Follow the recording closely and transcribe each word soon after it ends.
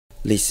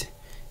Listen,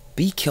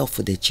 be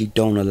careful that you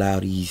don't allow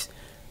these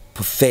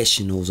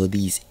professionals or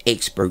these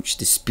experts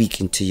to speak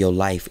into your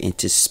life and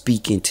to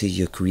speak into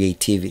your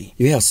creativity.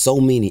 You have so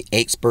many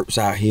experts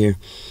out here,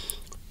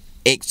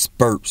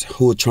 experts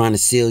who are trying to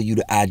sell you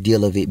the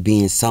ideal of it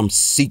being some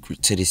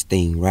secret to this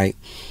thing, right?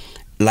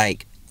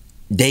 Like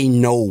they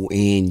know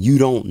and you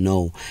don't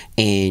know,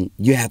 and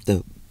you have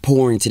to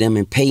pour into them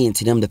and pay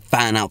into them to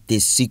find out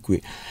this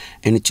secret.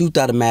 And the truth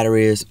of the matter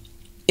is,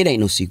 it ain't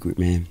no secret,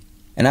 man.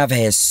 And I've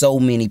had so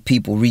many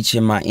people reach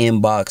in my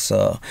inbox,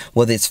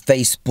 whether it's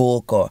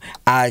Facebook or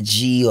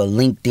IG or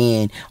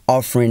LinkedIn,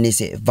 offering this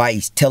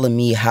advice, telling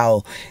me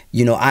how,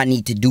 you know, I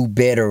need to do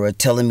better, or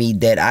telling me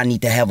that I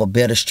need to have a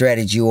better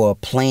strategy or a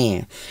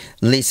plan.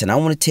 Listen, I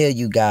want to tell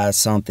you guys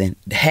something.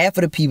 Half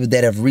of the people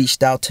that have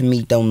reached out to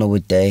me don't know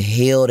what the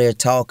hell they're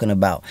talking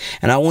about.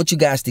 And I want you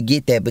guys to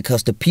get that,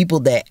 because the people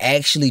that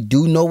actually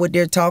do know what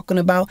they're talking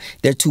about,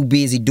 they're too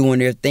busy doing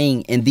their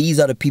thing. And these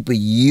are the people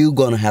you're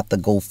going to have to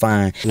go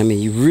find. I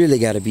mean, you really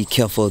got to be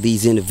careful of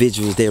these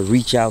individuals that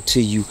reach out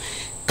to you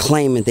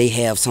claiming they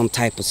have some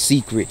type of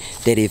secret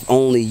that if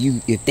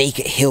they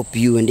could help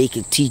you and they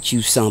could teach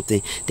you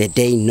something that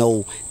they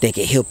know that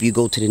could help you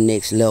go to the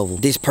next level.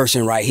 This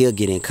person right here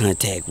get in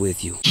contact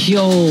with you.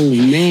 Yo,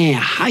 man,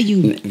 how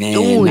you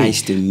doing?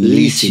 Nice to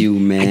meet you,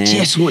 man. I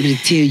just wanted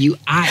to tell you,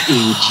 I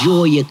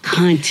enjoy your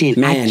content.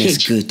 Man, I it's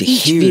catch good to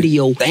each hear.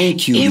 video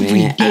Thank you, every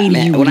man. day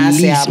Man, you when I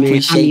release, say I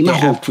appreciate my that,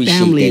 I whole appreciate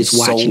family that is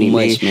watching so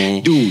it, much,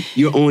 man. Dude,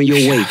 you're on your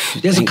way.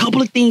 There's a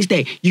couple of things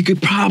that you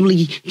could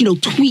probably,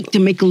 tweak to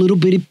make a little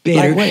bit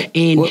better. Like what?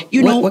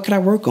 And what can I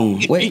work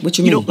on? What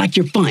you mean? Like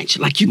your funds.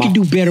 Like you can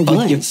do better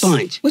with your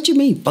funds. What you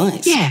mean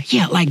funds?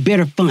 Yeah, like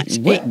better funds.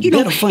 What?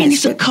 Better funds. And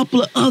it's a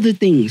couple of other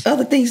things.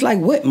 Other things like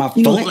what? My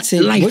funds?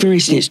 Like for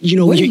instance,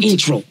 your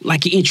intro.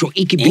 Like your intro.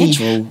 It could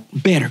be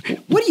better.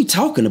 What are you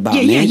talking about,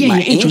 man? Yeah, your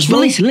intro.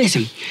 But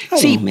listen.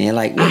 Hold on, man.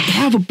 Like what? I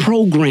have a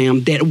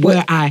program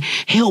where I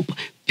help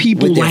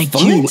people like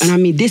you, and I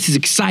mean, this is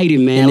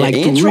exciting, man. Like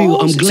for real,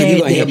 I'm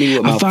glad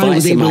that I finally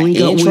was able to link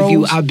up with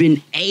you.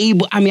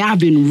 I've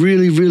been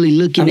really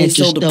looking at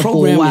your stuff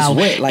for a while,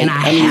 and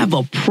I have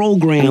a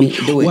program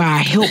where I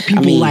help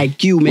people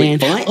like you,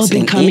 man, up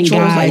and coming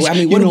guys,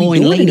 and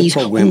ladies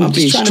who've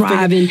been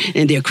striving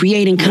and they're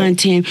creating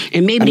content,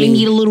 and maybe they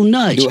need a little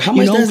nudge. How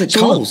much does it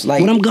cost?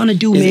 What I'm gonna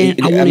do, man,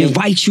 I want to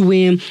invite you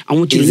in. I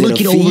want you to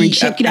look it over and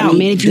check it out,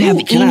 man. If you have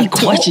any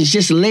questions,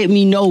 just let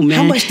me know, man.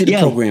 How much did the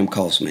program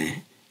cost, man?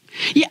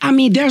 Yeah, I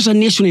mean, there's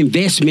initial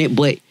investment,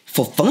 but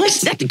for fun?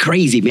 That's nothing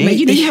crazy, man.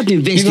 You have to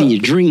invest in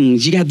your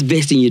dreams. You got to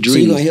invest in your dreams. So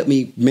you're going to help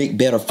me make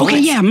better funds?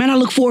 Okay, yeah, man. I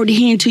look forward to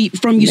hearing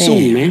from you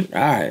soon, man. All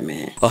right,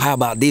 man. Well, how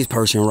about this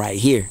person right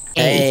here?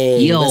 Hey,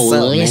 yo,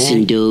 listen,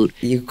 man? Dude.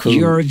 You cool.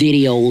 Your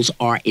videos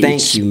are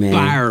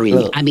inspiring.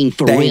 Look, I mean,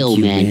 for real,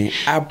 man.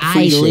 I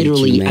appreciate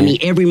literally, you, man. I mean,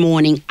 every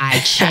morning I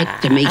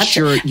check to make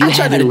sure you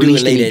haven't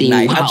released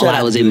anything while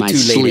I was in my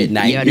sleep. You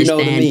understand? You know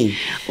what I mean?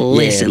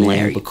 Listen, yeah,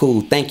 Larry. But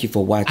cool. Thank you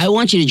for watching. I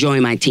want you to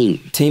join my team.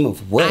 Team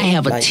of what? I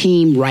have a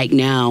team right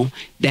now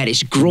that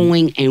is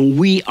growing, and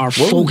we are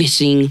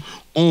focusing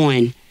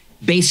on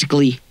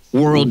basically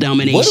world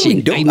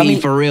domination. I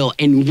mean, for real.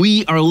 And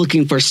we are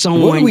looking for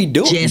someone. What are we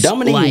doing?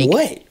 Dominating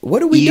what?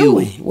 What are we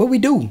doing? What do we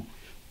do?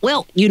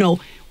 Well,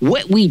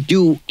 what we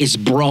do is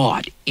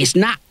broad. It's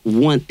not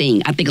one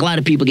thing. I think a lot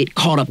of people get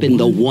caught up in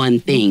the one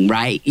thing,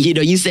 right?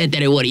 You said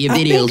that in one of your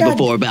videos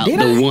before about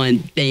the one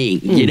thing,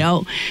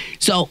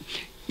 So,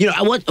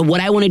 what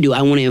I want to do,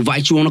 I want to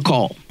invite you on a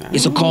call.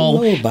 It's a call.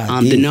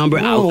 The number,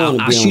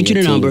 I'll shoot you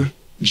the number.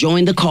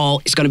 Join the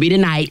call. It's going to be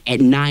tonight at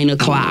 9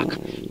 o'clock.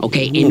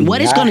 Okay? And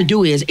what it's going to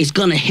do is it's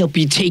going to help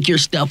you take your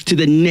stuff to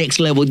the next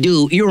level.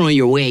 Dude, you're on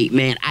your way,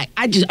 man.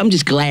 I'm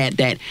just glad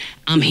that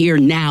I'm here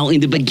now in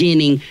the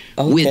beginning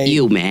with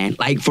you, man.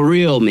 Like, for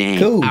real, man.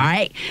 Cool. All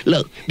right?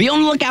 Look, be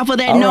on the lookout for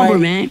that number,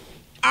 man.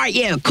 All right,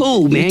 yeah,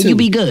 cool, man. You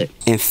be good.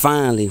 And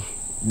finally,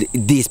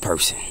 this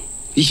person.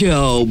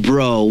 Yo,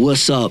 bro,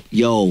 what's up?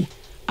 Yo,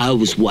 I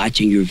was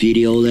watching your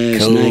video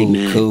last night,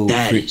 man. Cool.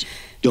 That is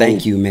dope.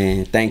 Thank you,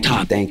 man. Thank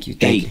you.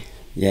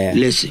 Yeah.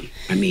 Listen,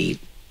 I mean,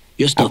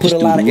 your stuff is I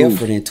put a lot of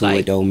effort into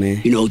it, though,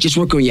 man. Just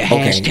work on your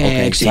hashtags.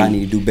 Okay, so I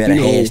need to do better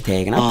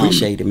hashtag, and I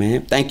appreciate it,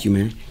 man. Thank you,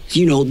 man.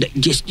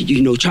 Just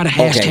try to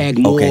hashtag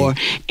more,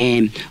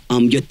 and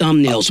your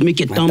thumbnails. Make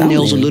your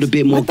thumbnails a little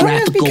bit more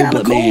graphical,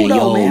 but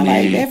man,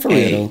 man, for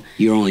real,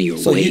 you're on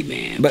your way,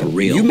 man. For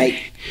real,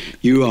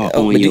 you are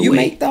on your way. Do you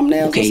make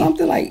thumbnails or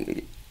something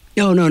like?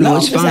 No,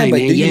 it's fine, man.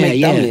 Do you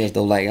make thumbnails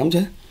though? Like, I'm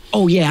just.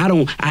 Oh yeah,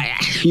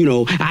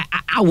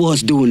 I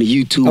was doing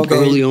the YouTube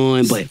early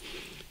on, but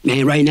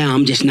man, right now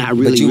I'm just not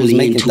really But you was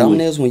making into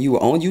thumbnails when you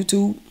were on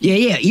YouTube?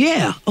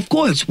 Yeah. Of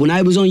course, when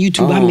I was on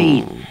YouTube,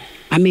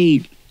 I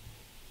made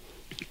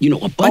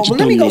a bunch of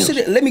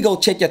thumbnails. Let me go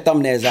check your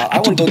thumbnails out. I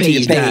want to go to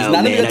your page. Now,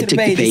 let me go to the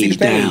page and see the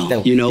page,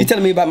 though. You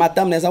telling me about my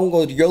thumbnails? I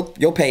want to go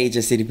to your page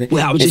and see the page.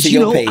 Well, I was just,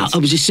 I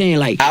was just saying,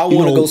 like, I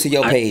want to go see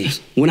your page.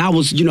 When I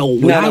was,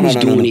 when I was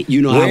doing it,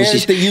 I was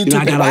just,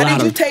 I got a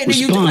lot of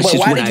responses when I was doing it.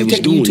 Why did you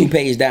take the YouTube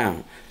page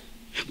down?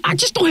 I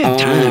just don't have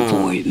time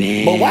for it,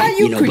 man. But why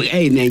you? But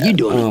hey, man, you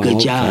doing a good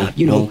job.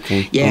 You know,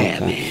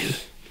 man.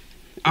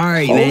 All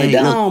right, Hold man. It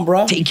down,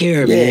 bro. Take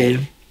care,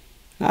 man.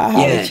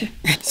 Yeah.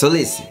 So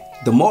listen.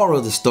 The moral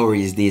of the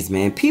story is this,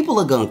 man. People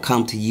are gonna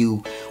come to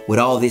you with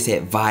all this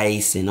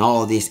advice and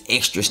all this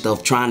extra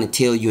stuff, trying to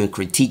tell you and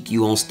critique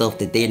you on stuff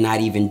that they're not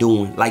even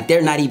doing. Like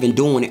they're not even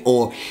doing it,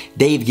 or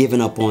they've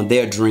given up on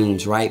their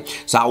dreams, right?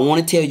 So I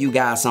want to tell you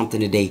guys something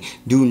today.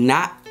 Do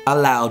not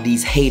allow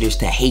these haters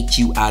to hate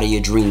you out of your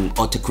dream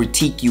or to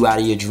critique you out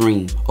of your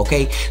dream,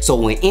 okay? So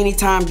when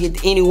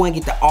anyone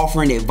get to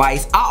offering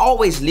advice, I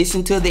always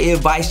listen to the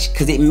advice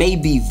because it may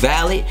be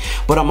valid,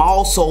 but I'm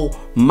also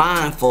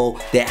mindful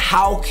that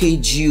how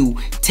could you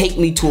take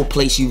me to a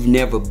place you've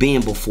never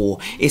been before?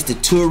 It's the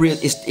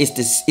tourist,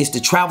 it's the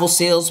travel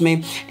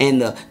salesman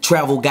and the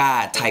travel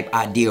guide type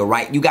idea,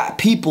 right? You got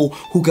people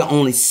who can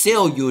only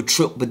sell you a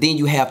trip, but then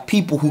you have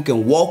people who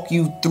can walk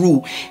you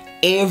through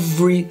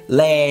every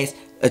last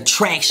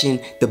attraction,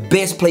 the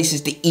best places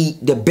to eat,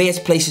 the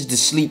best places to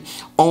sleep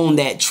on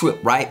that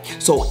trip, right?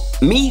 So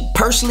me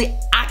personally,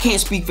 I can't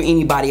speak for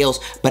anybody else,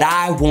 but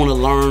I want to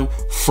learn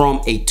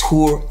from a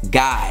tour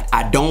guide.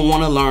 I don't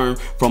want to learn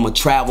from a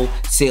travel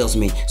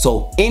salesman.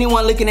 So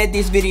anyone looking at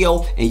this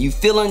video and you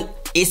feeling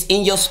it's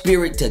in your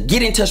spirit to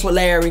get in touch with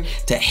Larry,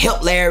 to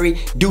help Larry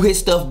do his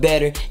stuff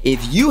better,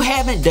 if you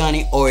haven't done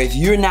it or if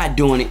you're not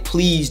doing it,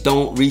 please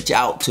don't reach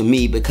out to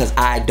me because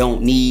I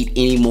don't need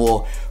any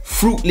more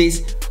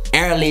fruitless,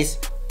 airless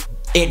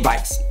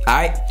advice. All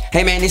right?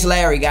 Hey man, this is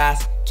Larry,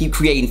 guys. Keep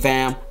creating,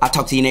 fam. I'll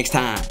talk to you next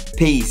time.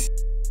 Peace.